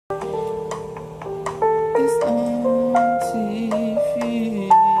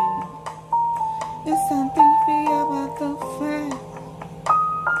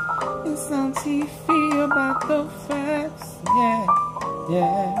about the facts. Yeah,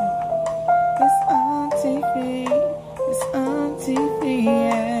 yeah. It's on TV. It's on TV.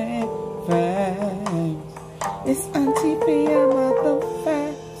 Yeah, facts. It's on TV about the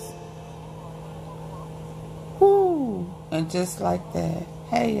facts. Woo! And just like that.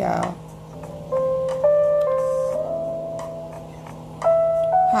 Hey, y'all.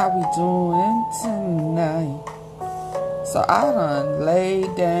 How we doing tonight? So I done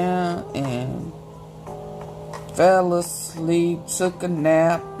laid down and fell asleep, took a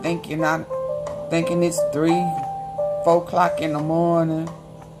nap, thinking it's 3-4 o'clock in the morning,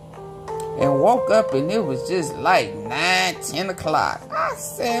 and woke up and it was just like 9-10 o'clock. I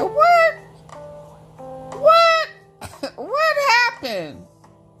said, what? What happened?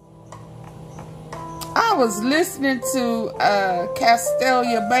 I was listening to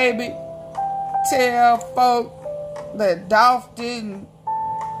Castelia Baby tell folk that Dolph didn't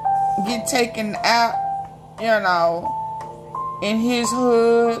get taken out, you know, in his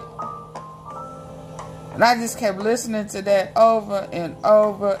hood. And I just kept listening to that over and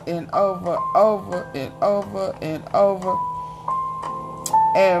over and over and over and over.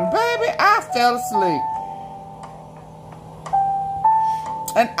 And baby, I fell asleep.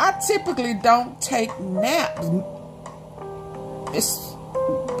 And I typically don't take naps.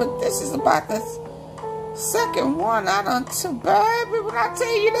 But this is about the second one I done took, baby. When I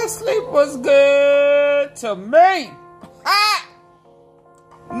tell you that sleep was good to me. Ha!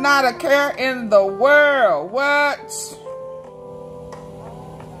 Not a care in the world. What?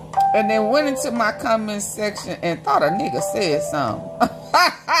 And then went into my comment section and thought a nigga said something. What?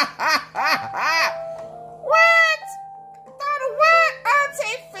 Thought of what?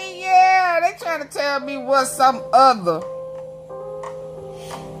 Auntie, yeah. They trying to tell me what some other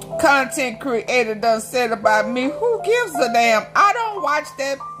content creator done said about me. Who gives a damn? I don't watch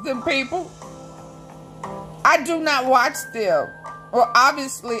them people. I do not watch them. Well,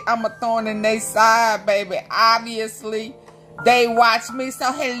 obviously, I'm a thorn in their side, baby. Obviously, they watch me.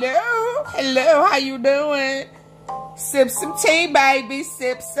 So, hello, how you doing? Sip some tea, baby.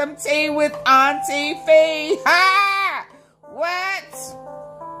 Sip some tea with Auntie Fee. Ha! What?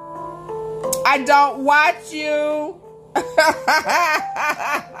 I don't watch you.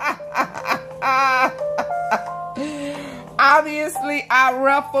 Obviously, I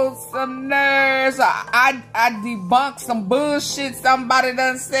ruffled some nerves. I debunked some bullshit somebody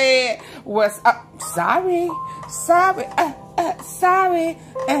done said. Was sorry. Sorry.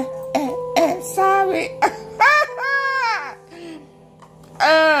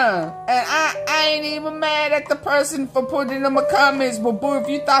 And I ain't even mad at the person for putting in my comments, but boy, if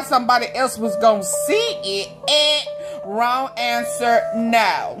you thought somebody else was gonna see it, wrong answer,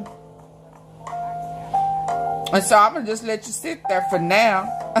 no. And so I'm gonna just let you sit there for now,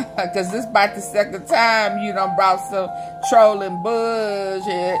 because this about the second time you done brought some trolling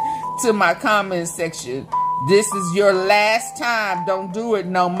bullshit to my comment section. This is your last time. Don't do it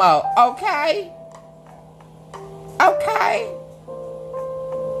no more. Okay? Okay?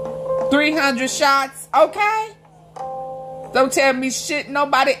 300 shots, okay? Don't tell me shit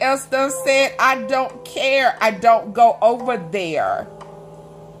nobody else done said. I don't care. I don't go over there.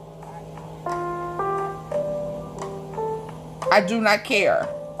 I do not care.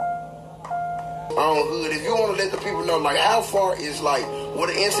 Hood, if you want to let the people know, like, how far is, like, what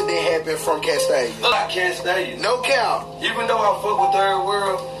an incident happened from Castelia? I can't stay. No cap. Even though I fuck with Third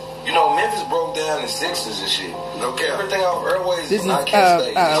World, you know, Memphis broke down in sections and shit. No cap. Everything off Airways this is not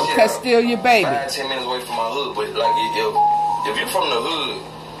Castelia. Castelia Baby. 5-10 minutes away from my hood, but like if you're from the hood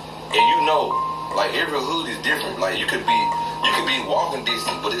and you know, like every hood is different. Like you could be walking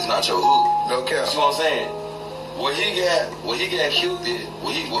distance, but it's not your hood. No cap. You know what I'm saying? What he got killed at,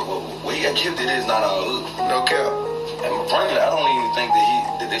 what he got killed at is not our hood. No cap. And frankly, I don't even think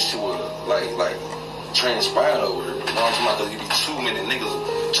that this shit would like transpired over there. You know what I'm talking about? Because you be too many niggas,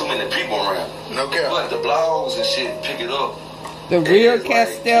 too many people around. No cap. But the blogs and shit pick it up. The real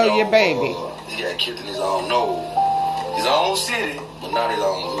Castelia Baby. He got killed in his own his own city, but not his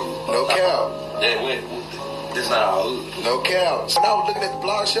own hood. No cap. This not our hood. No cap. So I was looking at the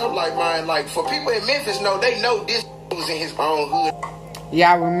blog show, like, man, like, for people in Memphis, they know this was in his own hood.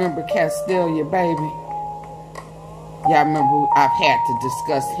 Y'all remember Castelia Baby? Y'all remember I've had to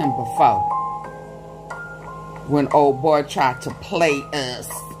discuss him before. When old boy tried to play us.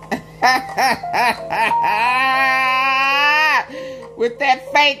 With that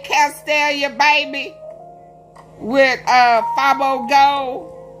fake Castelia Baby. With Fabo Go.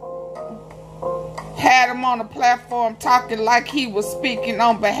 Had him on the platform talking like he was speaking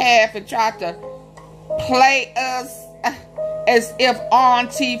on behalf and tried to play us. as if on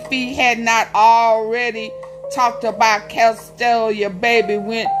TV had not already talked about Castelia baby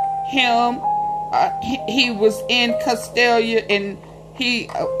when he was in Castelia and he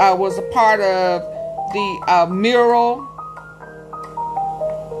was a part of the mural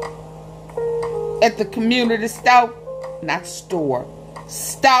at the community store, not store,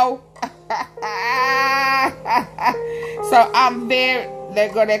 store. So I'm very, there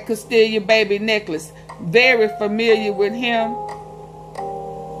go that Castelia baby necklace, very familiar with him.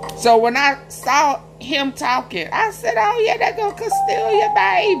 So when I saw him talking, I said, oh yeah, that go Castelia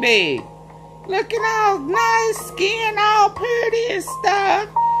baby. Looking all nice, skin all pretty and stuff.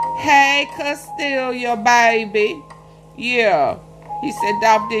 Hey, Castelia baby. Yeah. He said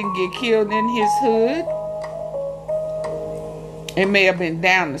Dolph didn't get killed in his hood. It may have been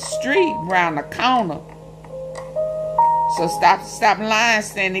down the street, around the corner. So stop lying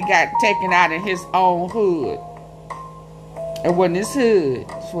saying he got taken out in his own hood. It wasn't his hood.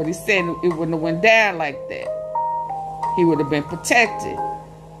 That's what he said. It wouldn't have went down like that. He would have been protected.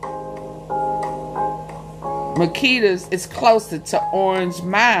 Makita's is closer to Orange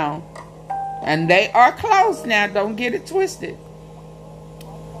Mound. And they are close now. Don't get it twisted.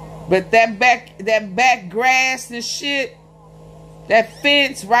 But that back grass and shit, that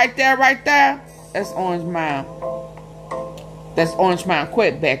fence right there, that's Orange Mound. That's Orange Mound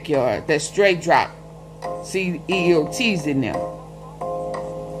QUETTE backyard. That's STRAIGHTDROP. CEOT's in there.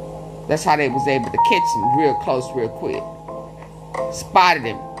 That's how they was able to catch him real close, real quick. Spotted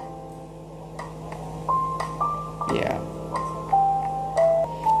him. Yeah.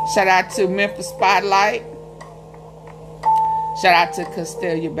 Shout out to Memphis Spotlight. Shout out to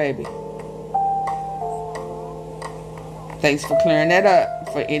Castelia baby. Thanks for clearing that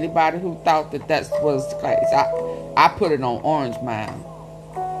up for anybody who thought that was the case. I put it on Orange Mound.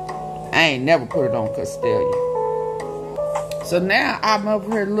 I ain't never put it on Castelia. So now I'm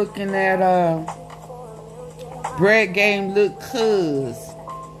over here looking at Bread Game Look Cuz.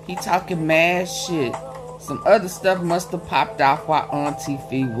 He talking mad shit. Some other stuff must have popped off while on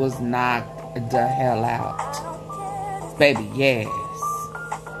TV was knocked the hell out. Baby, yes.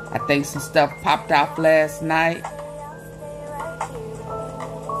 I think some stuff popped off last night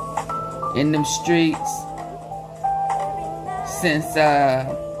in them streets since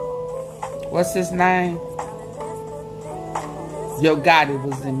what's his name? YOGOTTI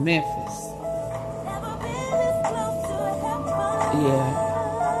was in Memphis. Yeah.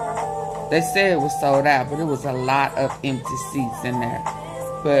 They said it was sold out, but it was a lot of empty seats in there.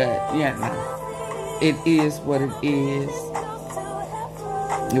 But, yeah, no. It is what it is.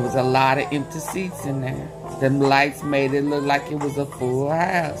 It was a lot of empty seats in there. Them lights made it look like it was a full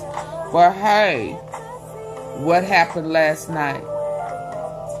house. But, hey, what happened last night?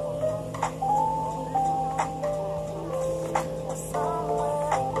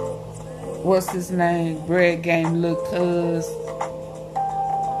 What's his name? Bread Game Look Cuz.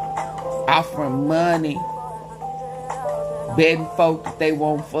 Offering money, betting folk that they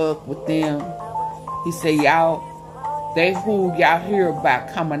won't fuck with them. He said, y'all, they who y'all hear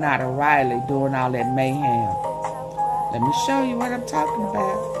about coming out of Riley doing all that mayhem. Let me show you what I'm talking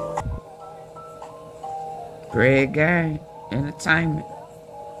about. Bread Game Entertainment.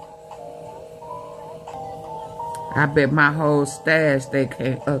 I bet my whole stash they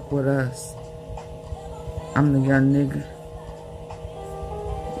can't up with us. I'm the young nigga.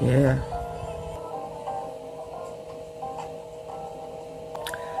 Yeah.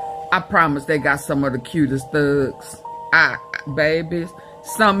 I promise they got some of the cutest thugs. Babies.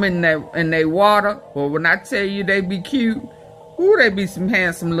 Some in they water. But when I tell you they be cute, ooh, they be some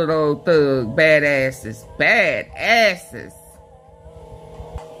handsome little old thug badasses. Badasses.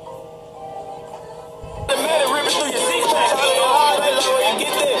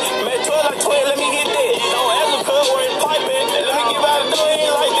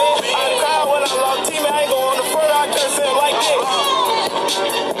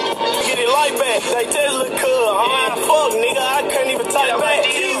 They just look cool. I'm fuck, nigga. I couldn't even type back.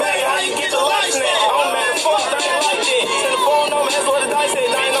 How you get the lights now? I'm mad as fuck. I ain't like that. Send the phone number, that's what the dice said.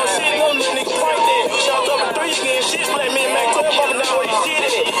 I ain't no shit. No little nigga prank that. Shot up a 3 again. Shit split me, man.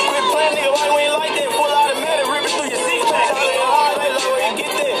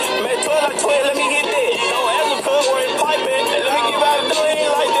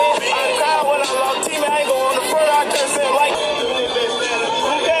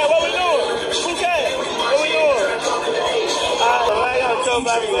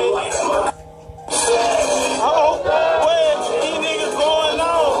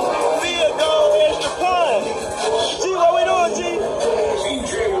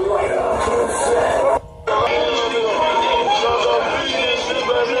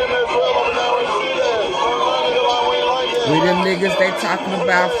 talking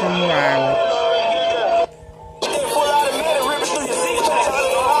about from Riley.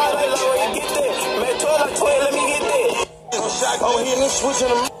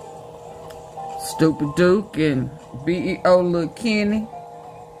 Stupid Duke and BEO Lil Kenny.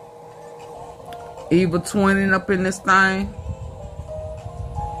 Evil Twinning up in this thing.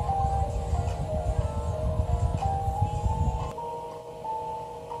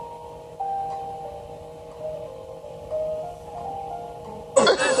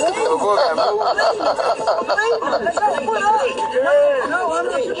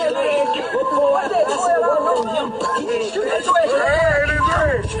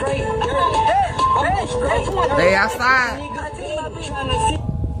 They outside.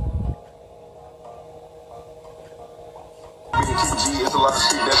 It's a lot of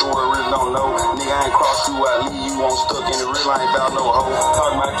shit that the world really don't know. Nigga, I ain't cross you out, leave you on stuck in the real, I ain't about no hoe.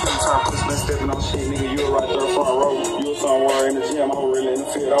 Talking about kill time, pussy been stepping on shit, nigga, you right there front row. You was somewhere in the gym, I was really in the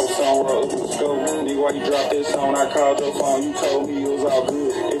field, I was somewhere up in the scope. Nigga, why you dropped that song? I called your phone, you told me it was all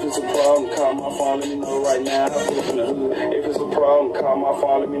good. If it's a problem, call my phone, let me know right now, I pull up in the hood. If it's a problem, call my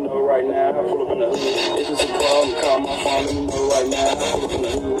phone, let me know right now, I pull up in the hood. If it's a problem, call my phone, let me know right now, I pull up in the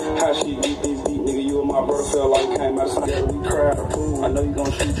hood. How she get this deep, nigga, you and my brother felt like came out of something, we cried. I know you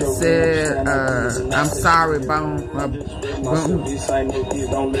gonna shoot your said, I'm sorry, Bone. This ain't no kids,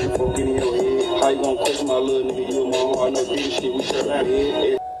 don't let it folk get in your head. How you gonna question my little nigga? You and my heart, no bitch shit, we shut out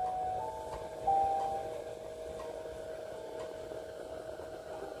here.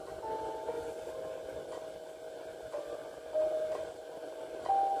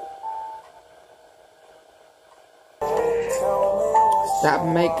 Stop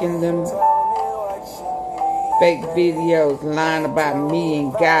making them fake videos lying about me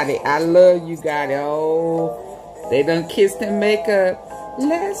and Gotti. I love you, Gotti. Oh, they done kissed and make up.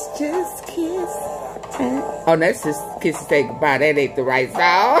 Let's just kiss. Oh, that's just kiss and say goodbye. That ain't the right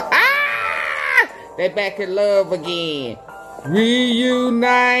song. They back in love again.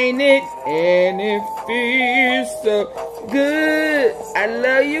 Reunited, and it feels so good. I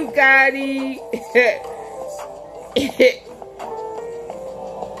love you, Gotti.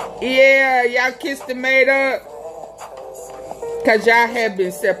 Yeah, y'all kissed and made up. Cause y'all have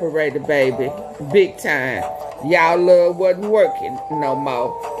been separated, baby. Big time. Y'all love wasn't working no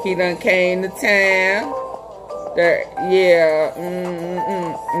more. He done came to town.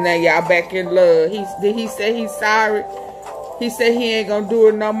 Now y'all back in love. Did he say he's sorry? He said he ain't gonna do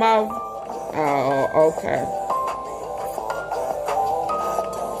it no more. Oh, okay.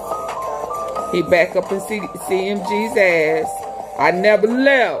 He back up in CMG's ass. I never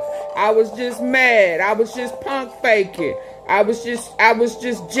left. I was just mad. I was just punk faking. I was just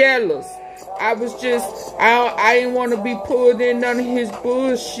jealous. I didn't want to be pulled in none of his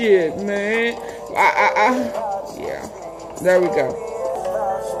bullshit, man. Yeah. There we go.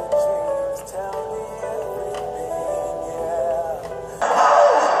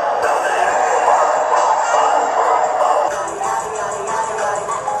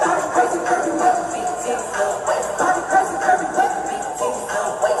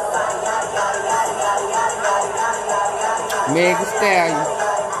 Mega Stallion.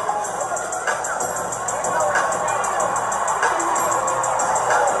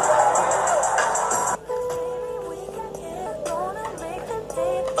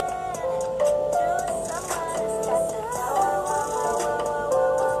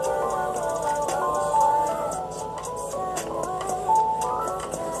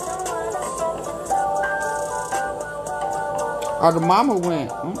 Oh, the mama went.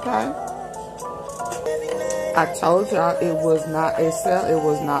 Okay. I told y'all it was not a cell. It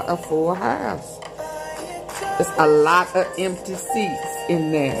was not a full house. There's a lot of empty seats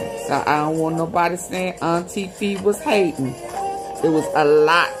in there. So I don't want nobody saying Auntie Fee was hating. It was a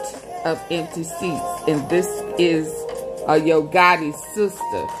lot of empty seats. And this is YOGOTTI's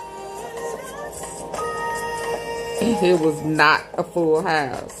sister. And it was not a full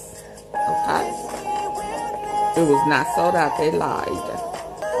house. Okay? It was not sold out. They lied.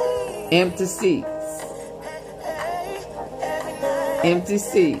 Empty seats. Empty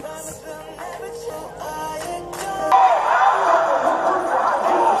seats.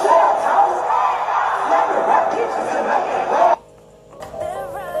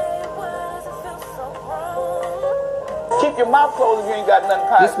 Keep your mouth closed if you ain't got nothing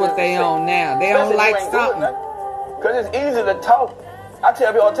positive. This is what they on now. They don't like something. Because it's easy to talk. I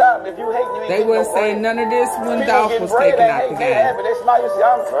tell you all the time, if you hate, you ain't they wouldn't no say none of this when Dolph was taken out the game. They smile, you see,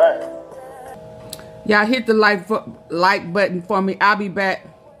 I'm right. Y'all hit the like button for me. I'll be back.